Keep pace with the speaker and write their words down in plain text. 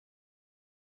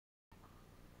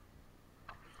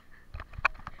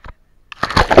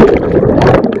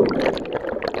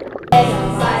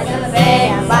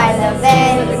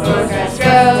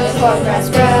tall grass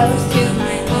grows. To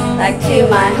my home, Back to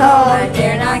my home, I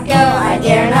dare not go, I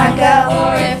dare not go.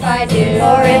 or if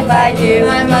I do,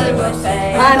 My mother will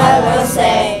say, mother will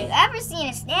say. You ever seen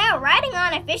a snail riding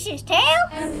on a fish's tail?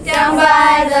 down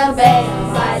by the bay,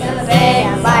 By the bay,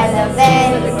 and by the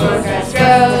where the bay, tall grass the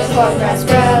grows. tall grass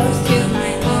grows. To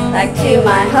my home, Back to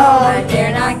my I home,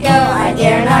 dare not go, I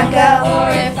dare not go. or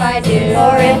if I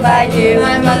do,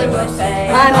 My mother will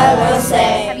say, mother will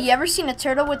say. Have you ever seen a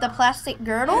turtle with a plastic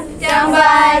girdle? down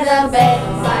by the bay,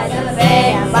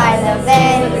 And by the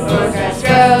bay, where the tall grass the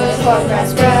grows. tall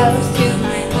grass grows. To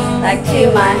my home, Back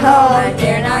to my I home,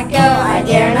 dare not go, I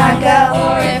dare not go.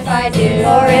 or if I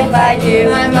do,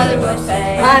 My mother will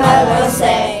say, mother will Have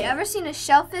say. you ever seen a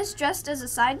shellfish dressed as a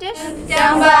side dish?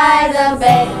 down by the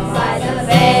bay, And by the where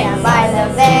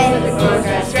the bay, tall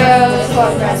grass the grows.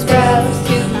 tall grass grows.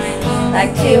 To my home,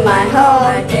 Back to my I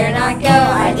home, dare not go,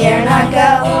 I dare not go.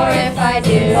 or if I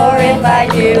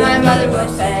do, My mother will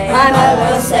say, mother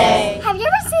will say. Have you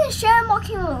ever seen a shepherd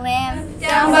walking with a lamb?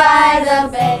 down by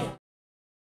the bay.